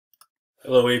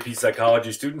Hello, AP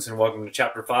Psychology students, and welcome to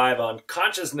Chapter 5 on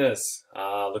consciousness.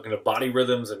 Looking at body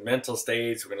rhythms and mental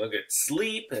states. We're going to look at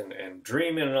sleep and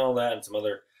dreaming and all that, and some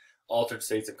other altered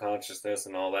states of consciousness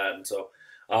and all that. And so,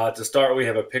 to start, we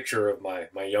have a picture of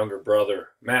my younger brother,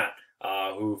 Matt,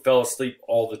 who fell asleep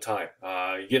all the time.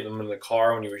 You get him in the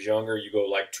car when he was younger, you go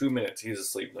like 2 minutes, he's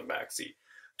asleep in the back seat.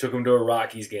 Took him to a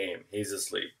Rockies game, he's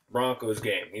asleep. Broncos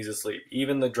game, he's asleep.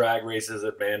 Even the drag races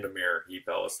at Vandermeer, he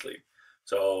fell asleep.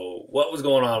 So what was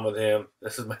going on with him?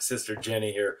 This is my sister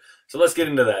Jenny here. So let's get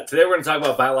into that. Today we're going to talk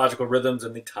about biological rhythms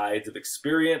and the tides of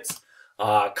experience.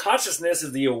 Consciousness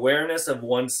is the awareness of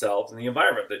oneself and the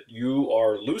environment, that you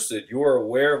are lucid, you are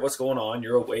aware of what's going on,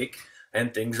 you're awake,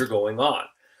 and things are going on.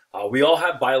 We all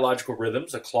have biological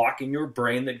rhythms, a clock in your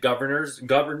brain that governs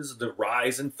the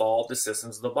rise and fall of the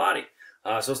systems of the body.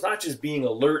 So it's not just being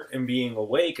alert and being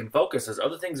awake and focused. There's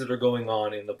other things that are going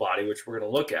on in the body, which we're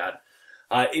going to look at.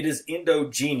 It is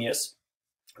endogenous,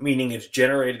 meaning it's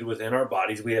generated within our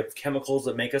bodies. We have chemicals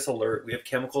that make us alert. We have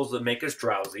chemicals that make us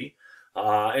drowsy.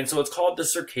 And so it's called the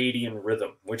circadian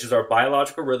rhythm, which is our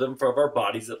biological rhythm of our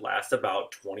bodies that lasts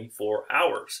about 24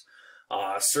 hours.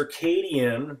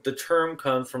 Circadian, the term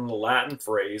comes from the Latin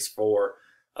phrase for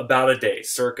about a day,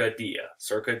 circa dia.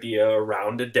 Circa dia,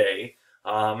 around a day.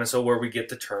 And so where we get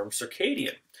the term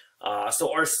circadian.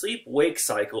 So our sleep-wake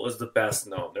cycle is the best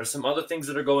known. There's some other things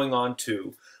that are going on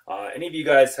too. Any of you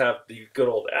guys have the good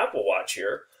old Apple Watch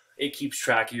here. It keeps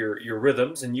track of your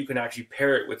rhythms, and you can actually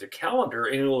pair it with your calendar,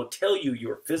 and it will tell you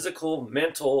your physical,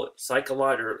 mental,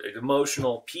 psychological,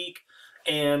 emotional peak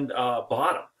and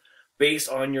bottom based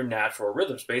on your natural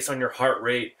rhythms, based on your heart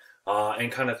rate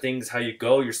and kind of things, how you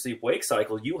go, your sleep-wake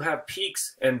cycle. You have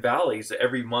peaks and valleys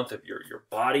every month of your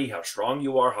body, how strong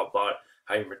you are,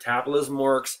 how your metabolism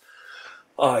works,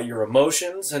 your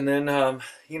emotions, and then,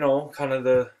 kind of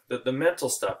the mental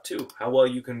stuff too, how well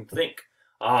you can think.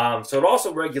 So it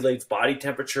also regulates body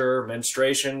temperature,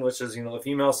 menstruation, which is, the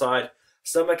female side,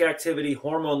 stomach activity,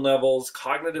 hormone levels,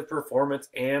 cognitive performance,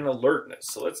 and alertness.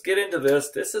 So let's get into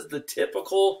this. This is the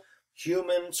typical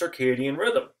human circadian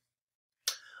rhythm.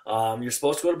 You're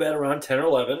supposed to go to bed around 10 or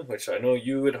 11, which I know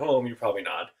you at home, you're probably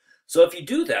not. So if you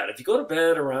do that, if you go to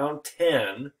bed around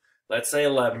 10, let's say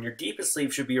 11, your deepest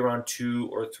sleep should be around 2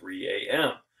 or 3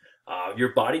 a.m.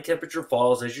 Your body temperature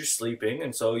falls as you're sleeping,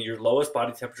 and so your lowest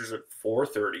body temperature is at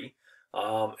 4:30.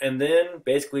 And then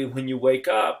basically when you wake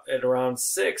up at around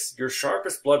 6, your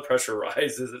sharpest blood pressure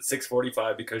rises at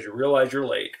 6:45 because you realize you're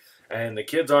late and the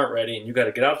kids aren't ready and you got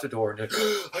to get out the door and you're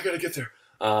like, I got to get there.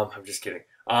 I'm just kidding.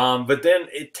 But then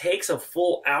it takes a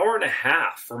full hour and a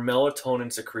half for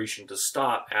melatonin secretion to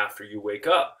stop after you wake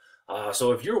up.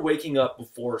 So if you're waking up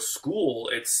before school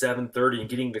at 7:30 and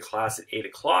getting to class at 8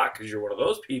 o'clock because you're one of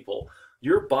those people,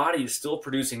 your body is still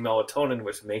producing melatonin,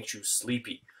 which makes you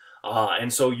sleepy.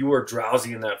 And so you are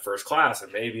drowsy in that first class,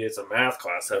 and maybe it's a math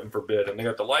class, heaven forbid, and they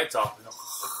got the lights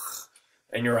off,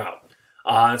 and you're out.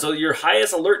 And so your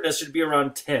highest alertness should be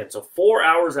around 10. So 4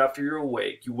 hours after you're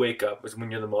awake, you wake up is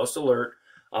when you're the most alert.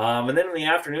 And then in the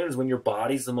afternoon is when your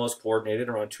body's the most coordinated,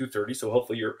 around 2:30. So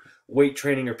hopefully your weight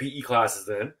training or PE class is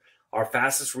then. Our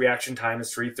fastest reaction time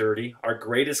is 3:30. Our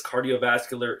greatest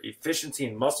cardiovascular efficiency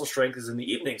and muscle strength is in the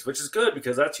evenings, which is good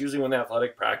because that's usually when the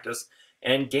athletic practice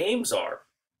and games are.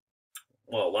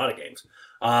 Well, a lot of games.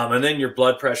 And then your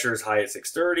blood pressure is high at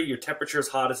 6:30. Your temperature is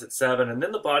hottest at 7. And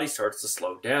then the body starts to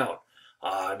slow down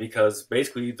because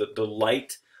basically the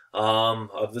light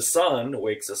of the sun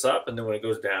wakes us up. And then when it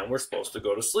goes down, we're supposed to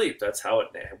go to sleep. That's how it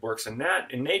works in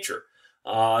nature.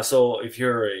 So if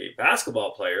you're a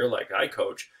basketball player like I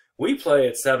coach, we play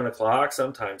at 7 o'clock,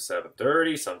 sometimes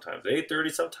 7:30, sometimes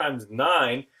 8:30, sometimes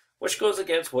 9, which goes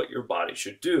against what your body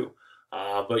should do.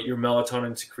 But your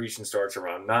melatonin secretion starts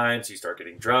around 9, so you start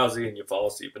getting drowsy and you fall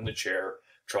asleep in the chair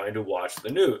trying to watch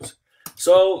the news.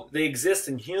 So they exist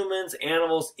in humans,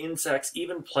 animals, insects,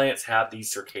 even plants have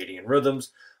these circadian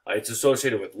rhythms. It's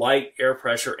associated with light, air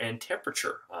pressure, and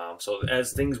temperature. So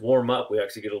as things warm up, we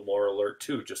actually get a little more alert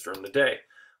too, just during the day.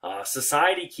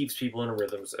 Society keeps people in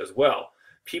rhythms as well.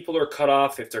 People are cut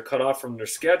off, if they're cut off from their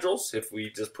schedules, if we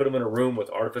just put them in a room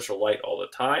with artificial light all the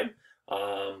time,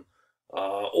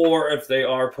 or if they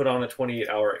are put on a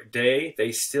 28-hour day,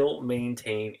 they still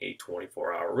maintain a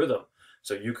 24-hour rhythm.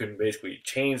 So you can basically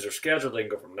change their schedule. They can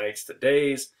go from nights to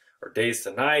days or days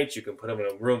to nights. You can put them in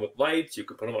a room with lights. You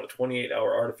can put them on a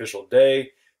 28-hour artificial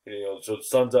day. So the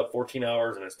sun's up 14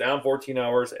 hours and it's down 14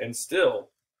 hours, and still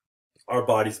our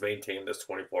bodies maintain this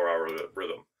 24-hour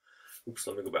rhythm. Oops,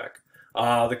 let me go back.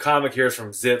 The comic here is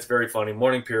from Zitz, very funny.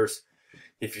 Morning, Pierce.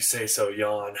 If you say so,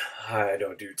 yawn. I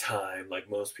don't do time like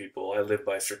most people. I live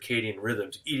by circadian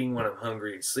rhythms, eating when I'm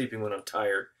hungry and sleeping when I'm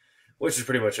tired. which is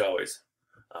pretty much always.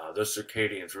 Those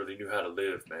circadians really knew how to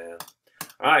live, man.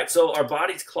 All right, so our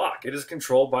body's clock, it is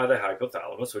controlled by the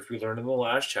hypothalamus, which we learned in the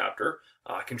last chapter.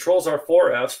 Controls our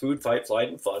 4Fs, food, fight, flight,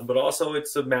 and fun, but also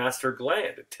it's the master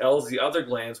gland. It tells the other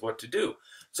glands what to do.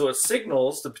 So it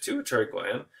signals the pituitary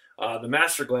gland, the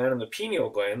master gland, and the pineal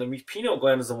gland. The pineal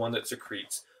gland is the one that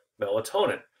secretes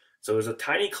melatonin. So there's a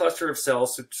tiny cluster of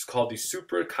cells, which is called the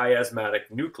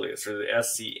suprachiasmatic nucleus, or the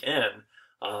SCN.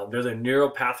 They're the neural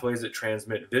pathways that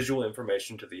transmit visual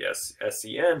information to the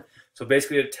SCN. So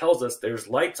basically it tells us there's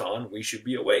lights on, we should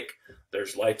be awake.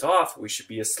 There's lights off, we should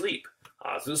be asleep.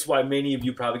 So this is why many of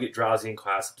you probably get drowsy in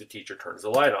class if the teacher turns the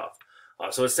light off.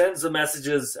 So it sends the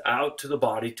messages out to the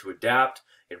body to adapt.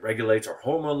 It regulates our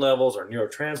hormone levels, our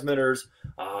neurotransmitters,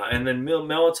 and then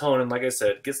melatonin, like I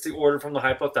said, gets the order from the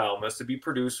hypothalamus to be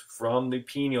produced from the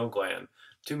pineal gland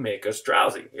to make us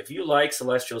drowsy. If you like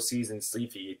Celestial Season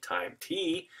Sleepy Time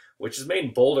Tea, which is made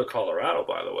in Boulder, Colorado,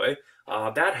 by the way,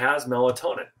 that has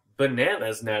melatonin.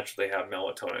 Bananas naturally have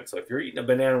melatonin. So if you're eating a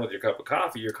banana with your cup of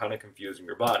coffee, you're kind of confusing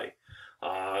your body.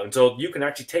 And so you can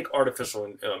actually take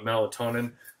artificial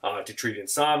melatonin to treat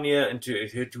insomnia and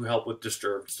to help with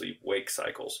disturbed sleep-wake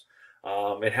cycles.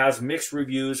 It has mixed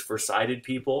reviews for sighted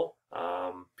people.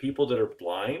 People that are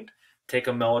blind take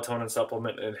a melatonin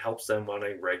supplement and it helps them on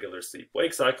a regular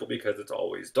sleep-wake cycle because it's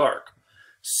always dark.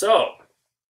 So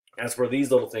that's where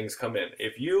these little things come in.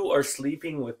 If you are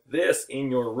sleeping with this in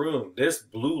your room, this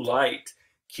blue light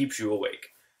keeps you awake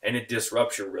and it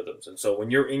disrupts your rhythms. And so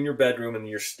when you're in your bedroom and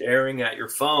you're staring at your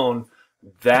phone,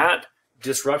 that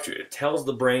disrupts you. It tells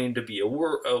the brain to be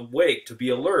awake, to be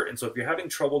alert. And so if you're having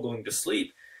trouble going to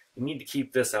sleep, you need to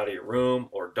keep this out of your room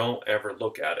or don't ever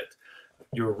look at it.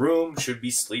 Your room should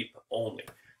be sleep only.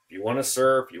 If you want to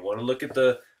surf, you want to look at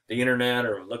the internet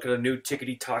or look at a new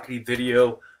tickety-tockety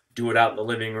video, do it out in the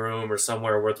living room or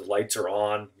somewhere where the lights are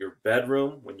on. Your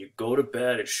bedroom, when you go to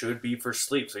bed, it should be for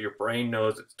sleep. So your brain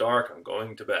knows it's dark, I'm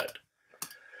going to bed.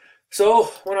 So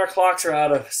when our clocks are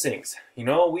out of syncs, you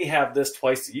know, we have this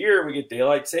twice a year, we get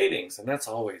daylight savings, and that's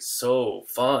always so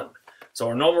fun. So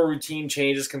our normal routine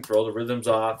changes can throw the rhythms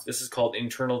off. This is called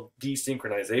internal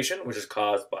desynchronization, which is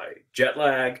caused by jet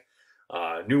lag,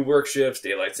 new work shifts,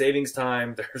 daylight savings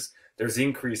time. There's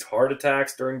increased heart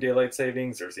attacks during daylight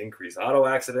savings. There's increased auto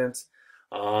accidents.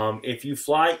 If you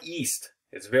fly east,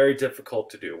 it's very difficult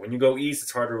to do. When you go east,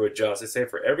 it's harder to adjust. They say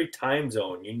for every time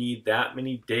zone, you need that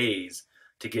many days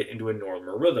to get into a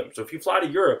normal rhythm. So if you fly to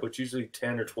Europe, which is usually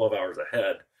 10 or 12 hours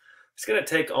ahead, it's going to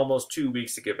take almost 2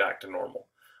 weeks to get back to normal.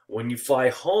 When you fly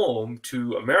home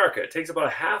to America, it takes about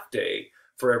a half day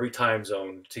for every time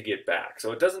zone to get back.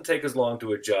 So it doesn't take as long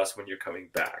to adjust when you're coming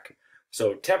back.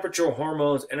 So temperature,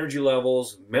 hormones, energy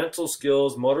levels, mental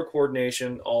skills, motor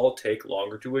coordination all take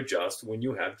longer to adjust when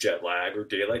you have jet lag or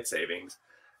daylight savings.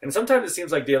 And sometimes it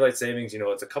seems like daylight savings, you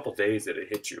know, it's a couple days that it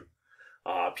hits you.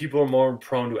 People are more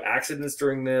prone to accidents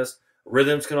during this.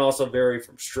 Rhythms can also vary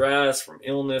from stress, from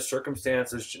illness,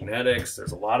 circumstances, genetics.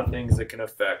 There's a lot of things that can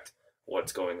affect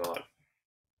what's going on.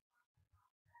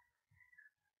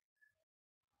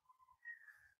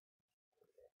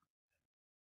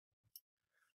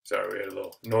 Sorry, we had a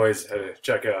little noise, had to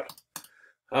check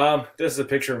out. This is a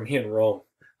picture of me in Rome.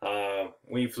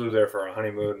 We flew there for our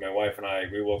honeymoon. My wife and I,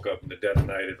 we woke up in the dead of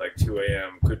night at like 2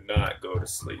 a.m., could not go to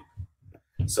sleep.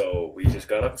 So we just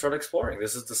got up and started exploring.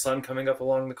 This is the sun coming up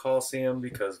along the Colosseum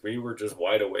because we were just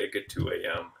wide awake at 2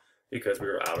 a.m. because we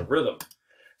were out of rhythm.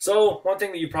 So one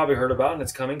thing that you probably heard about, and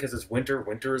it's coming because it's winter,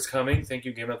 winter is coming, thank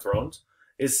you Game of Thrones,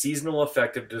 is seasonal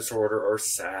affective disorder or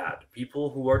SAD,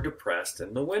 people who are depressed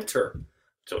in the winter.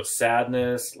 So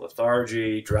sadness,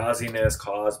 lethargy, drowsiness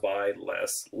caused by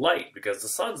less light because the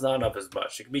sun's not up as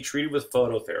much. It can be treated with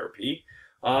phototherapy,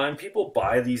 and people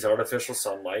buy these artificial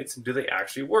sunlights, and do they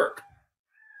actually work?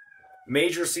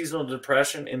 Major seasonal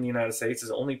depression in the United States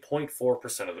is only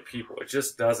 0.4% of the people. It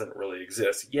just doesn't really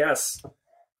exist. Yes,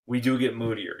 we do get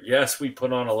moodier. Yes, we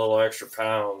put on a little extra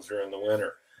pounds during the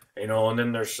winter, you know, and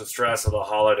then there's the stress of the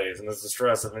holidays, and there's the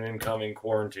stress of an incoming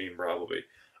quarantine probably.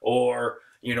 Or,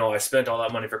 you know, I spent all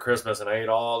that money for Christmas and I ate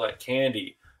all that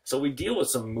candy. So we deal with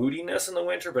some moodiness in the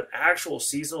winter, but actual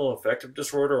seasonal affective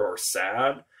disorder or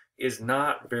SAD is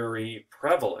not very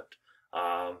prevalent.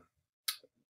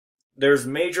 There's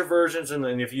major versions, and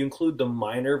if you include the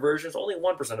minor versions, only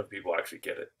 1% of people actually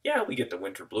get it. Yeah, we get the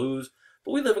winter blues,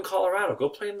 but we live in Colorado. Go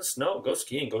play in the snow, go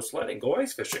skiing, go sledding, go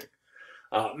ice fishing.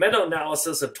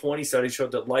 Meta-analysis of 20 studies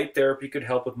showed that light therapy could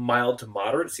help with mild to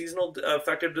moderate seasonal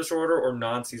affective disorder or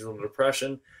non-seasonal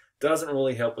depression. Doesn't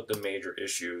really help with the major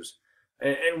issues.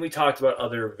 And we talked about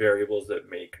other variables that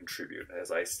may contribute, as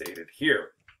I stated here.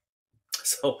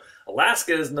 So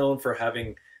Alaska is known for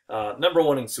having number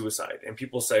one in suicide. And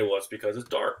people say, well, it's because it's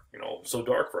dark, so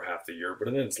dark for half the year, but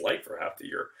then it's light for half the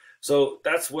year. So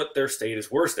that's what their state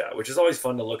is worst at, which is always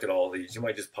fun to look at all these. You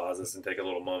might just pause this and take a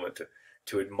little moment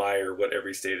to admire what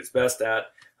every state is best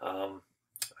at.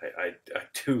 I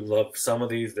do love some of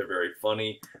these. They're very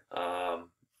funny.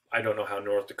 I don't know how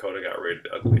North Dakota got rated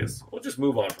ugliest. We'll just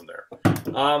move on from there.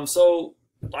 So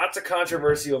lots of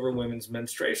controversy over women's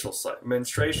menstrual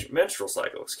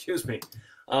cycle. Excuse me.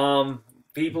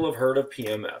 People have heard of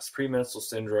PMS, premenstrual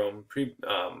syndrome,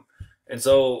 and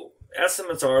so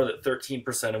estimates are that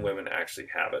 13% of women actually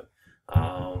have it.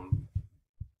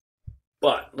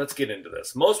 But let's get into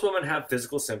this. Most women have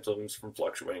physical symptoms from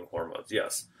fluctuating hormones.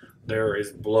 Yes, there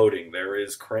is bloating, there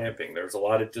is cramping, there's a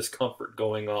lot of discomfort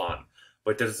going on.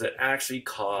 But does it actually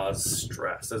cause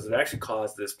stress? Does it actually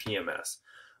cause this PMS?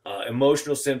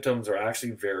 Emotional symptoms are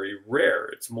actually very rare.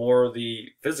 It's more the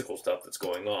physical stuff that's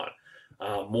going on.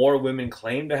 More women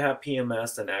claim to have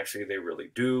PMS than actually they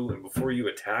really do. And before you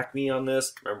attack me on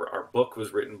this, remember our book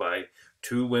was written by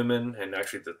 2 women, and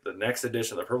actually the next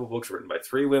edition of the Purple Book's written by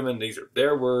 3 women. These are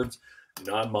their words,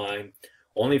 not mine.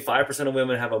 Only 5% of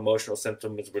women have emotional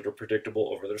symptoms which are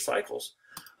predictable over their cycles.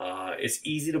 It's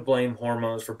easy to blame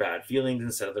hormones for bad feelings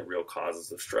instead of the real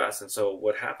causes of stress. And so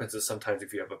what happens is sometimes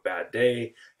if you have a bad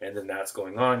day and then that's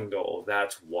going on, you go, oh,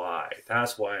 that's why.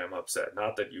 That's why I'm upset.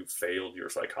 Not that you failed your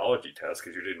psychology test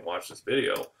because you didn't watch this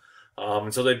video.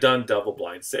 And so they've done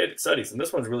double-blind studies. And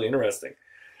this one's really interesting.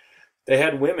 They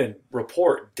had women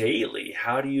report daily,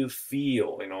 how do you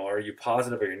feel? Are you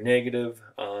positive, are you negative?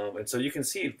 And so you can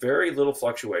see very little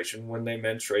fluctuation. When they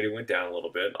menstruate, it went down a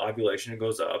little bit. Ovulation, it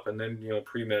goes up. And then,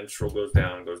 premenstrual goes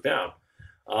down, goes down.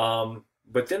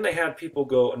 But then they had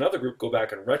people another group go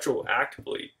back and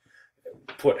retroactively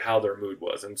put how their mood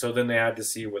was. And so then they had to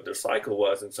see what their cycle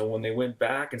was. And so when they went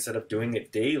back, instead of doing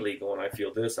it daily, going, I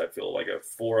feel this, I feel like a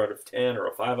 4 out of 10 or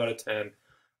a 5 out of 10,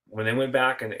 when they went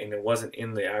back and it wasn't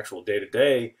in the actual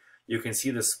day-to-day, you can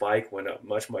see the spike went up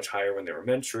much, much higher when they were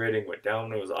menstruating, went down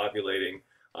when it was ovulating.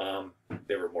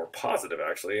 They were more positive,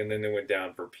 actually, and then they went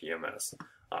down for PMS.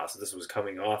 So this was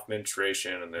coming off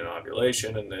menstruation and then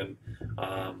ovulation and then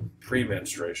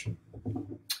pre-menstruation.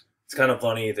 It's kind of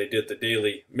funny, they did the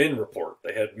daily men report.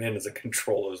 They had men as a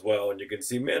control as well, and you can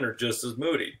see men are just as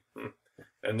moody,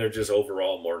 and they're just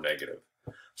overall more negative.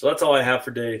 So that's all I have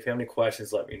for today. If you have any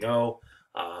questions, let me know.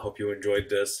 I hope you enjoyed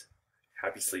this.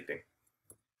 Happy sleeping.